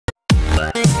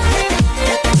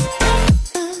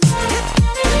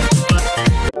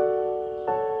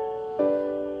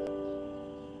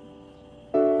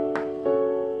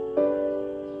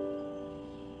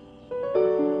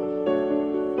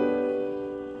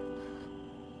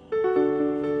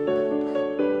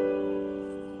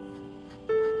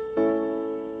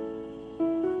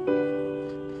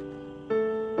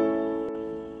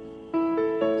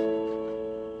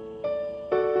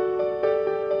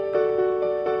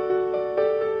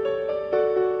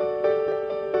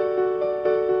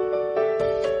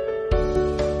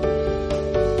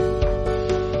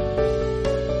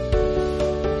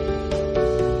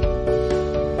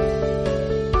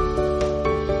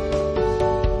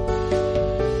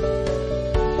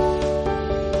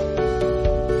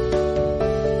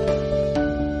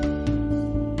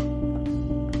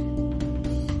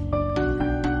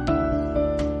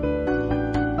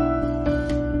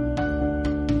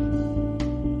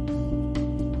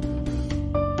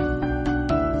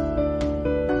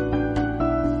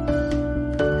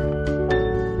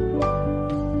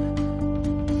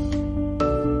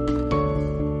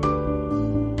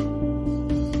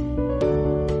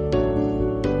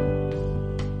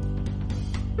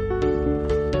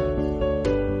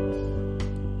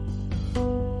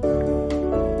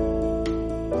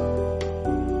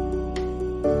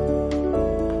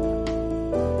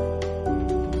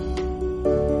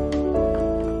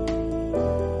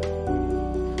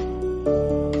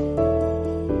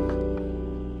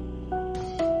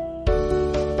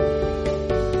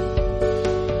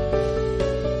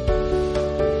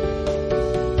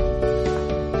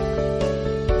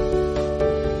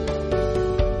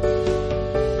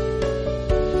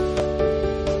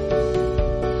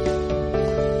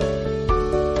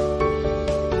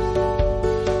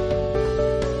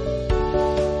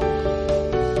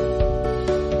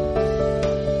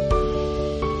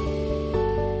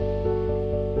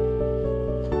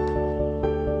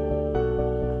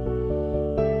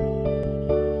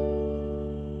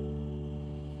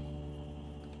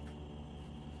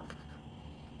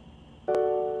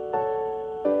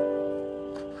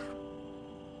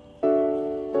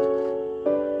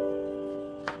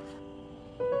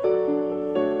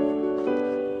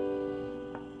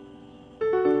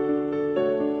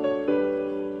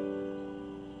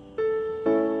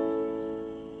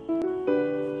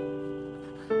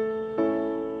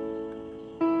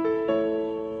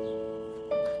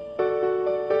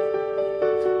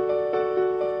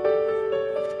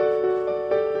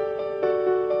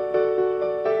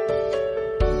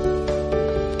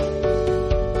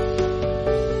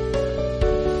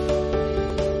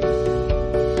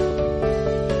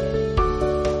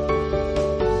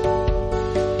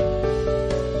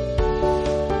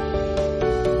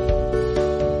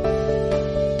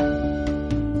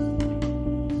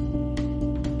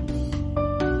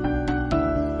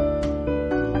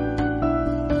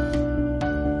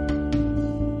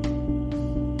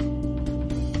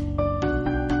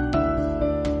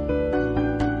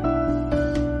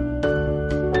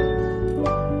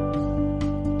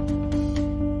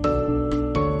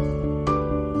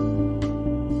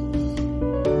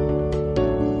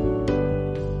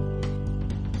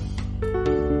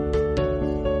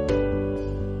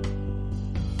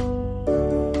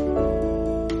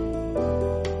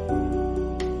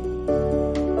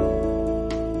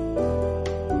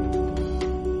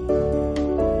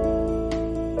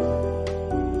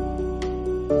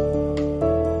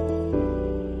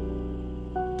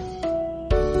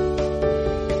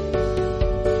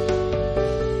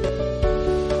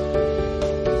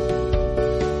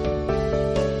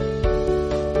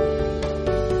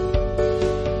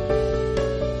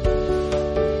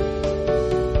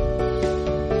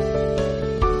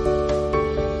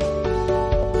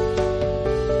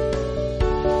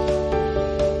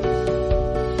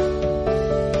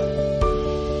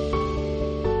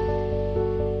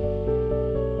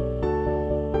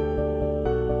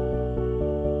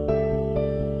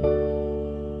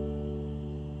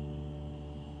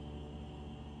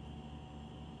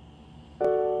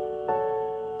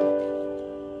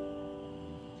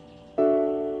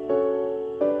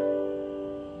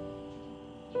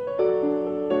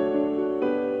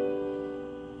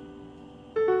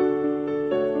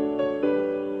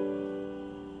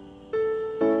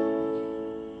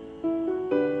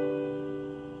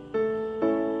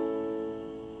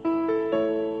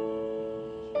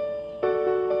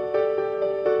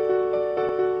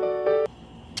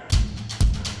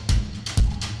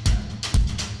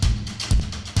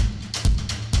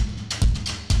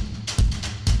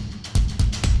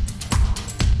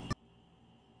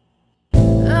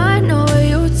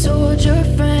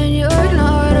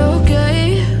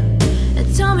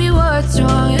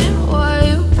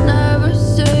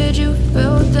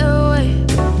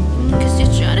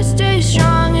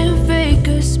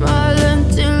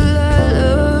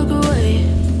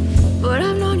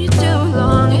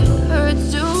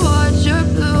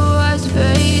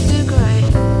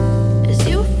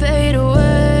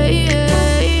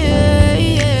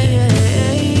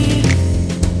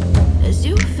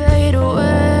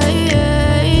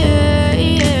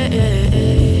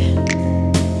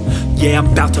yeah,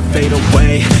 I'm about to fade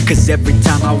away. Cause every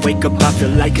time I wake up I feel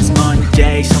like it's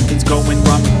Monday. Something's going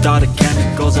wrong with all the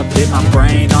chemicals up in my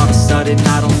brain. All of a sudden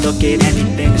I don't look at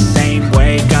anything the same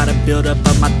way. Gotta build up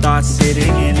of my thoughts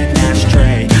sitting in an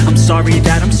ashtray. I'm sorry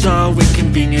that I'm so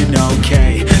inconvenient,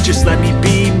 okay. Just let me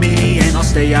be me and I'll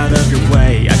stay out of your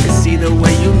way. I can see the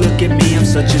way you look at me, I'm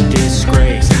such a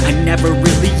disgrace. I never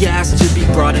really asked to be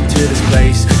brought into this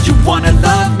place. You wanna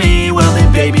love me? Well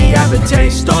then baby, have a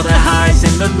taste. All the highs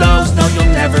and the lows, no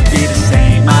you'll never be the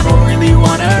same. I don't really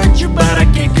wanna hurt you, but I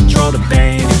can't control the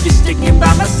pain. If you're sticking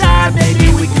by my side, maybe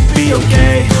we could be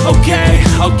okay.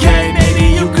 Okay, maybe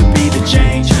you could be the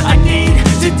change I need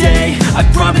today. I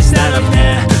promise that I've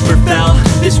never felt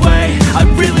this way. I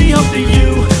really hope that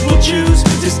you will choose